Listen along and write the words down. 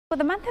Well,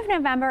 the month of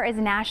November is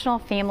National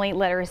Family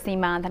Literacy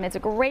Month, and it's a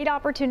great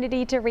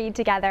opportunity to read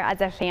together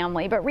as a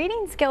family. But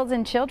reading skills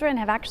in children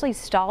have actually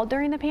stalled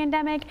during the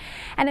pandemic,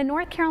 and a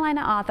North Carolina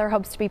author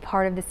hopes to be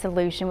part of the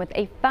solution with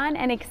a fun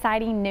and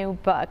exciting new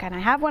book. And I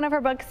have one of her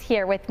books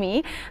here with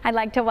me. I'd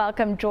like to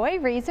welcome Joy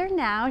Reeser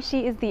now.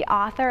 She is the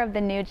author of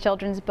the new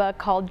children's book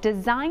called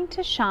Designed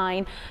to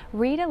Shine,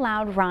 Read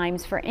Aloud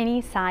Rhymes for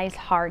Any Size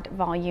Heart,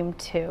 Volume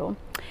 2.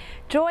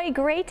 Joy,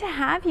 great to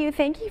have you.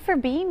 Thank you for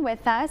being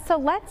with us. So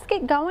let's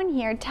get going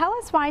here. Tell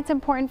us why it's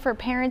important for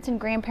parents and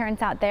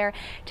grandparents out there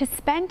to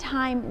spend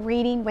time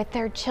reading with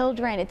their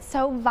children. It's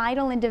so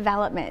vital in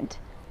development.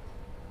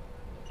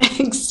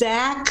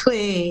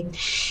 Exactly.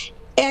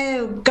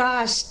 Oh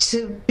gosh,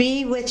 to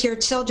be with your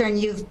children,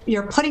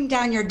 you're putting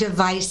down your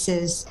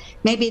devices.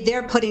 Maybe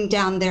they're putting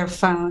down their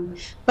phone,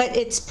 but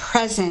it's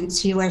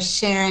presence. You are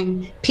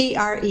sharing,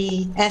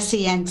 P-R-E-S-E-N-C-E,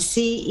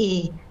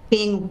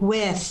 being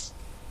with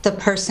the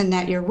person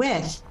that you're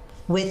with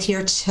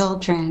your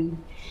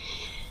children.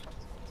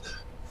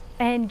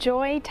 And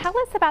Joy, tell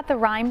us about the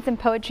rhymes and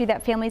poetry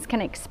that families can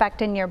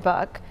expect in your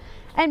book.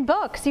 And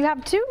books, you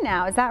have two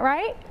now, is that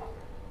right?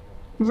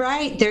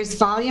 Right, there's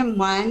volume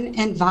 1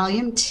 and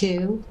volume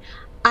 2.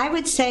 I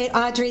would say,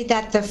 Audrey,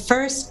 that the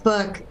first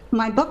book,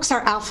 my books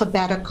are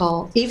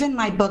alphabetical, even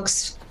my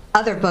books,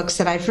 other books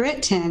that I've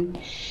written,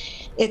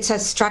 it's a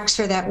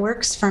structure that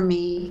works for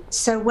me.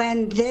 So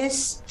when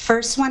this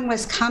first one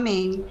was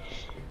coming,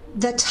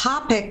 the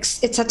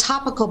topics, it's a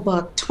topical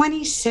book,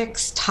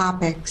 26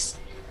 topics.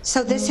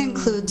 So this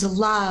includes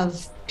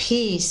love,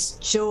 peace,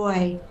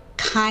 joy,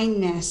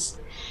 kindness,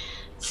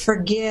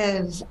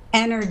 forgive,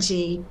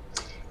 energy.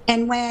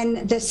 And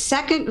when the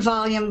second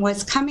volume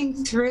was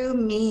coming through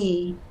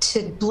me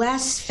to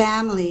bless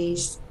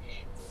families,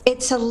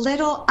 it's a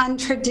little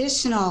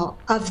untraditional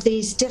of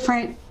these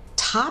different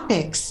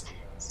topics.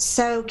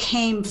 So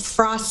came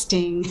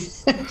frosting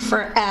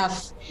for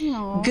F,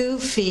 Aww.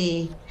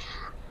 goofy,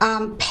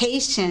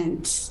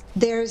 patience.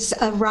 There's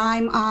a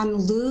rhyme on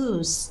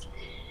lose,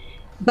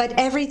 but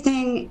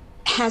everything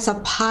has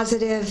a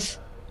positive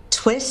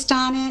twist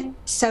on it.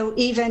 So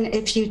even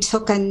if you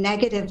took a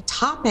negative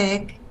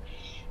topic,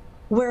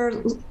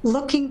 we're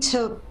looking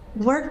to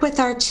work with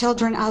our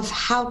children of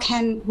how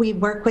can we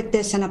work with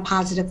this in a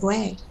positive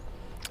way.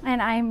 And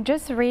I'm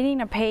just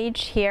reading a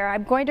page here.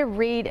 I'm going to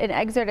read an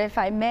excerpt, if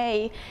I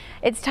may.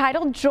 It's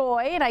titled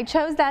Joy, and I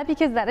chose that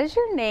because that is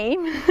your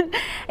name.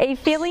 A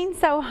feeling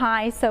so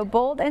high, so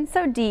bold, and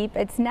so deep,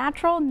 it's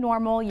natural,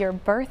 normal, your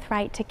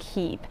birthright to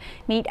keep.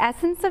 Meet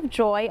essence of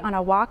joy on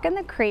a walk in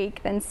the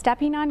creek, then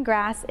stepping on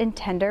grass in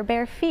tender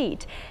bare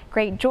feet.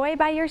 Great joy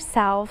by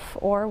yourself,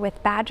 or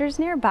with badgers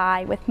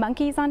nearby, with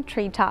monkeys on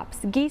treetops,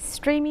 geese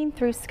streaming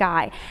through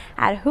sky.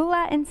 Add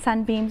hula and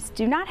sunbeams,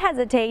 do not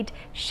hesitate,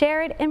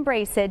 share it,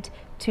 embrace it,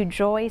 to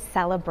joy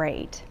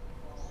celebrate.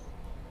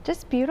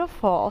 Just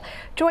beautiful.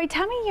 Joy,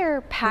 tell me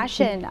your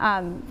passion,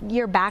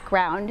 your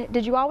background.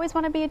 Did you always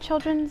want to be a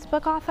children's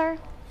book author?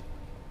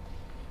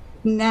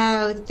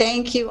 No,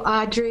 thank you,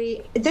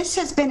 Audrey. This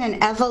has been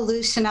an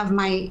evolution of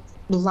my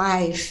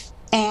life.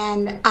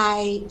 And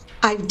I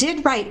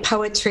did write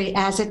poetry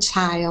as a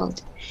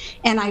child,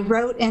 and I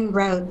wrote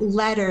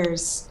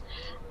letters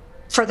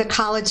for the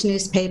college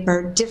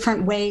newspaper,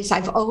 different ways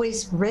I've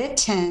always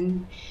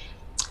written.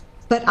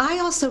 But I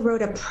also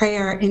wrote a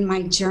prayer in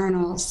my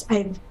journals.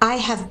 I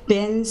have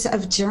bins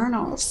of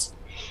journals.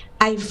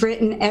 I've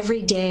written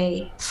every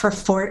day for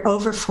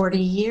over 40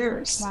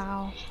 years.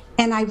 Wow.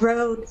 And I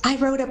wrote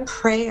a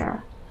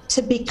prayer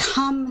to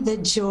become the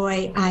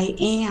joy I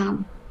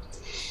am.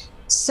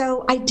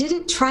 So I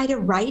didn't try to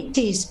write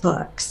these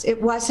books. It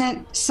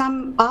wasn't,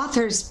 some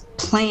authors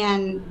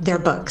plan their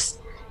books.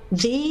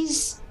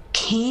 These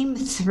came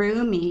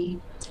through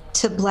me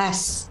to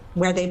bless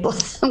where they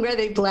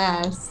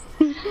bless.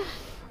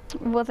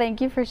 Well,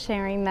 thank you for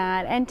sharing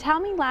that. And tell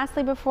me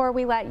lastly, before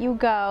we let you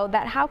go,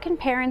 that how can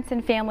parents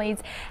and families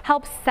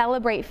help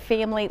celebrate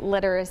family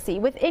literacy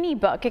with any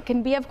book? It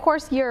can be, of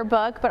course, your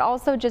book, but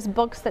also just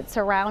books that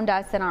surround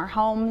us in our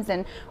homes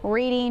and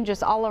reading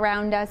just all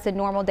around us in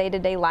normal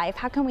day-to-day life.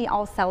 How can we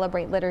all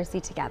celebrate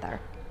literacy together?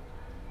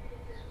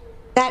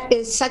 That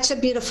is such a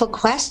beautiful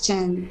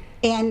question.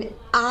 And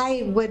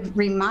I would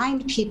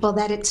remind people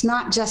that it's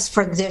not just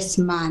for this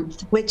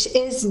month, which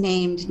is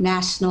named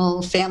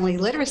National Family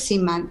Literacy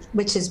Month,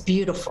 which is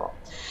beautiful.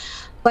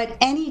 But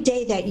any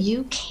day that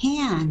you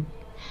can,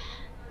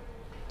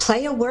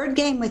 play a word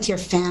game with your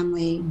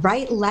family,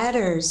 write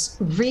letters,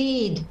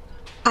 read.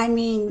 I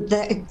mean,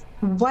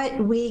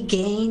 what we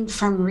gain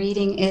from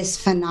reading is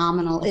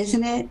phenomenal,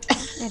 isn't it?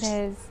 It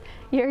is.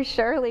 You're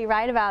surely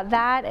right about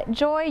that.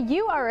 Joy,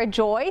 you are a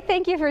joy.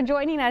 Thank you for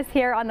joining us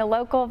here on the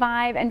Local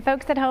Vibe. And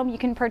folks at home, you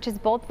can purchase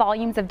both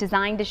volumes of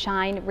Designed to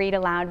Shine, Read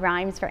Aloud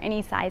Rhymes for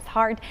Any Size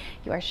Heart.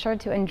 You are sure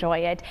to enjoy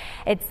it.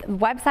 It's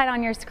website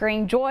on your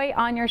screen,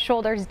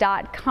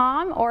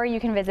 joyonyourshoulders.com, or you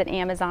can visit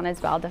Amazon as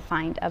well to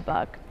find a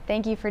book.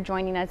 Thank you for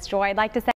joining us, Joy. I'd like to say